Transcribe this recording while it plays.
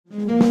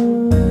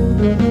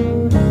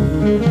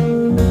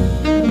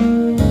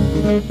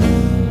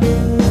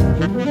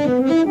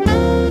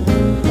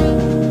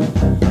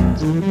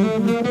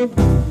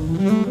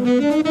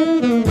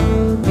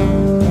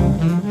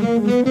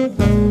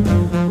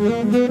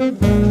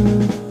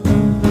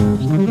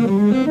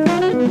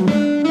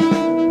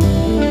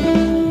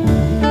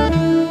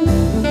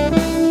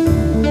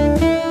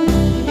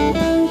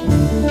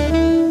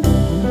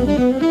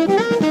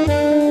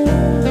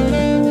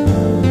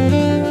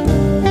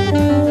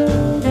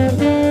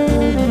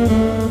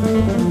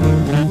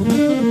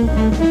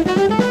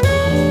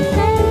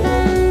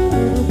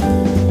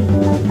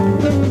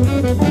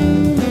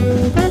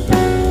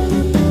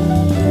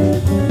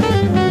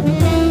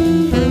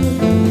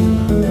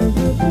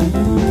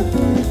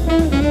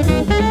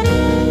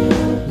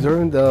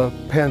During the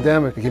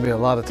pandemic, it gave me a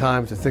lot of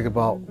time to think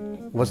about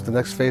what's the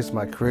next phase of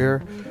my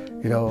career.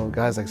 You know,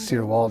 guys like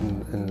Cedar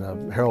Walton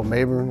and Harold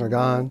Mabern are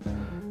gone,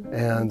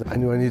 and I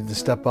knew I needed to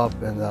step up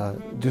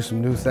and do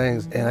some new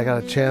things. And I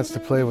got a chance to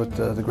play with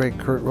the great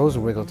Kurt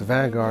Rosenwinkel at the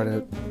Vanguard,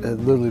 and it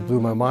literally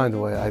blew my mind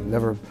away. I'd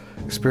never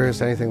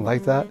experienced anything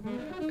like that,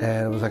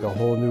 and it was like a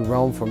whole new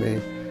realm for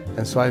me.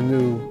 And so I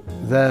knew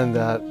then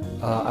that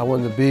I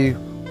wanted to be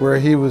where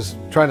he was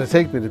trying to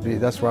take me to be.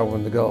 That's where I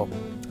wanted to go.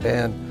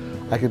 And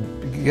I could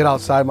get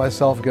outside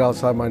myself, get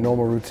outside my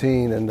normal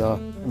routine, and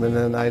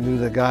then I knew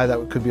the guy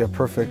that could be a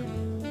perfect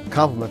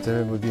complement to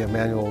him would be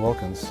Emmanuel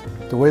Wilkins.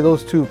 The way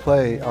those two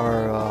play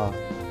are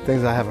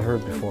things I haven't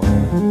heard before.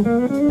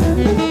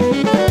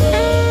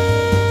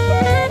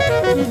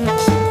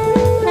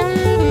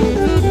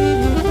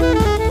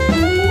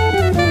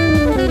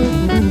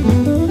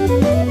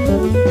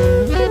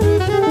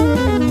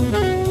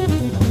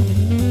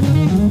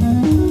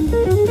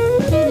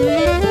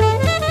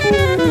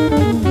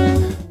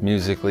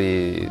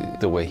 Musically,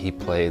 the way he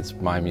plays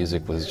my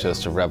music was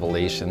just a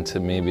revelation to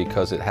me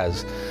because it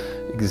has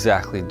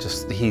exactly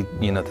just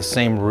the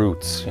same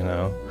roots, you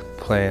know.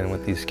 Playing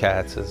with these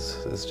cats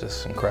is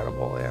just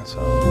incredible, yeah, so.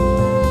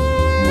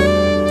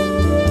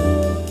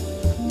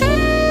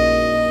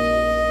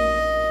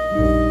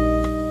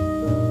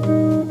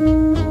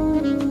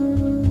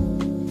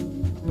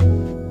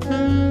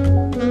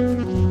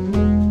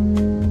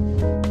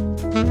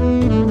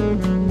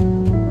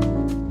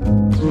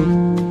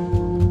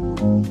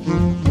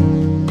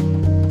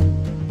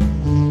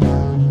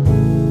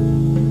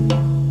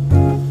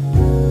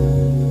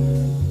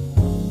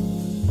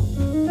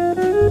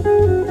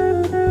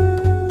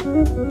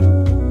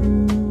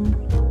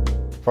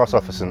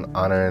 Farnsworth is an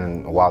honor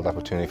and a wild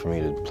opportunity for me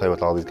to play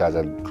with all these guys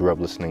I grew up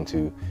listening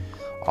to,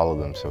 all of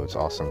them, so it's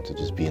awesome to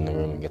just be in the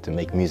room and get to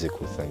make music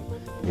with them.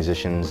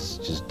 Musicians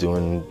just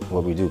doing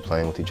what we do,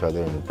 playing with each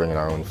other and bringing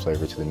our own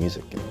flavor to the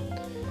music. And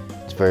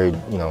it's very,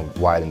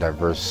 wide and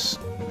diverse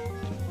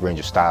range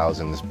of styles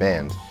in this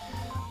band,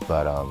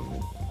 but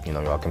we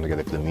all come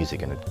together for the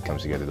music and it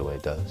comes together the way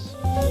it does.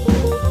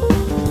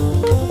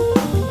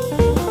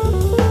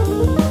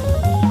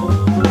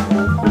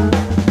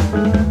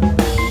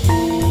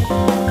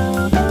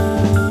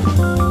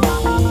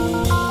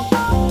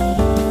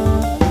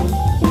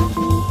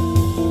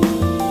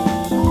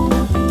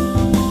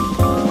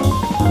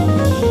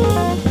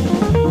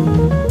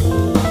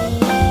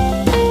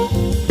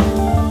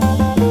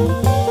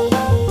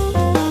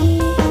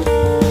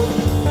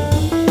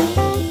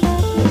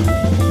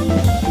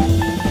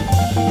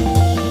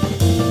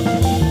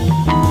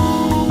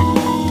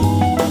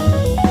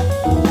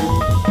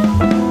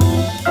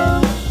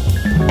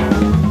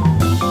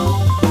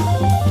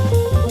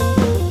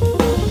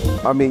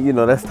 I mean,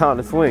 that's time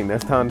to swing.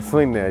 That's time to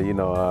swing there.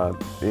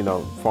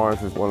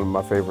 Farns is one of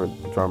my favorite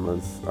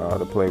drummers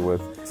to play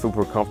with.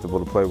 Super comfortable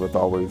to play with.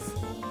 Always,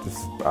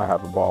 I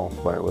have a ball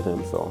playing with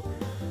him. So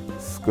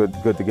it's good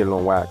to get it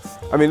on wax.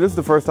 I mean, this is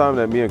the first time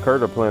that me and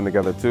Kurt are playing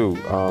together too.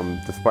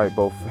 Despite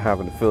both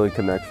having a Philly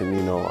connection,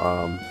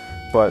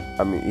 But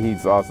I mean,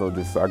 he's also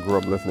I grew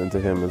up listening to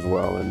him as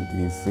well, and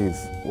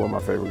he's one of my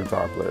favorite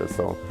guitar players.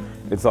 So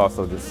it's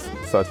also just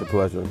such a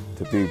pleasure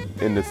to be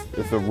in this.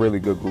 It's a really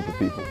good group of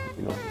people.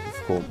 It's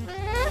cool.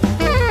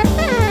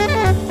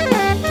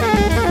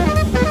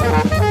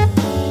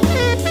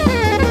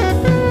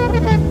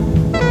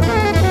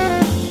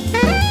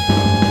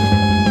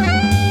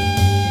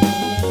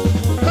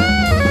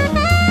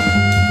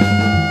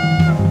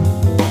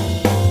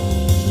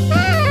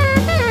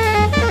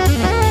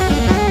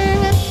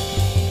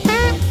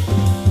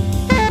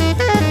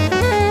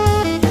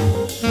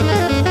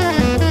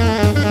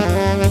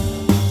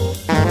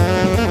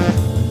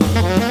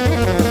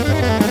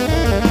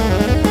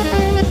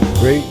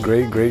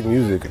 Great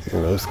music.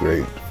 It's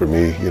great for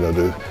me,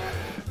 to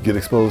get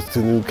exposed to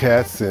new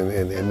cats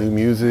and new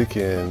music,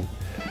 and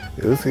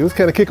it was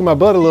kind of kicking my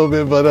butt a little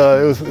bit, but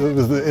it was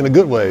in a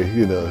good way.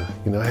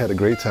 I had a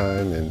great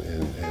time, and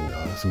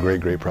it's a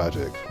great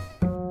project.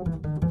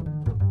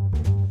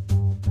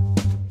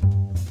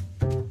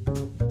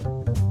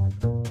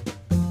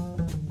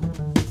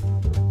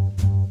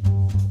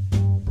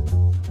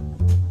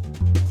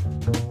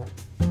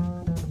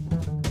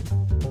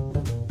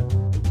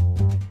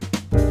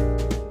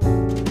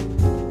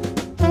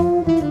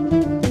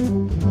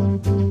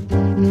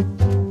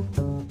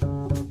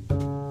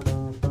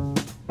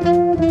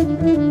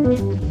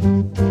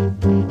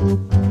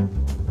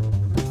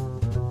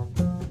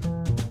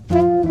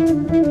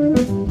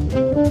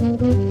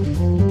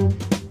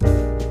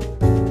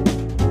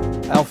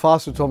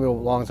 Foster told me a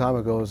long time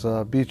ago is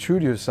be true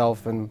to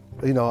yourself. And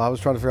you know, I was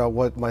trying to figure out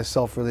what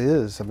myself really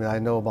is. I mean, I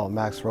know about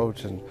Max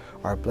Roach and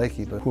Art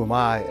Blakey, but who am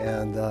I?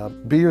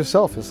 And be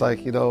yourself. It's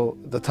like, you know,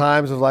 the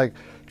times of like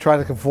trying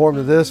to conform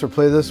to this or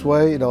play this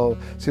way, you know,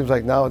 it seems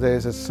like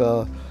nowadays it's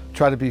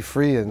try to be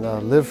free and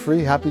live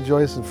free, happy,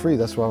 joyous, and free.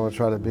 That's what I want to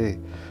try to be.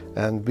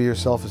 And be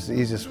yourself is the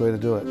easiest way to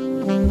do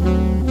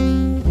it.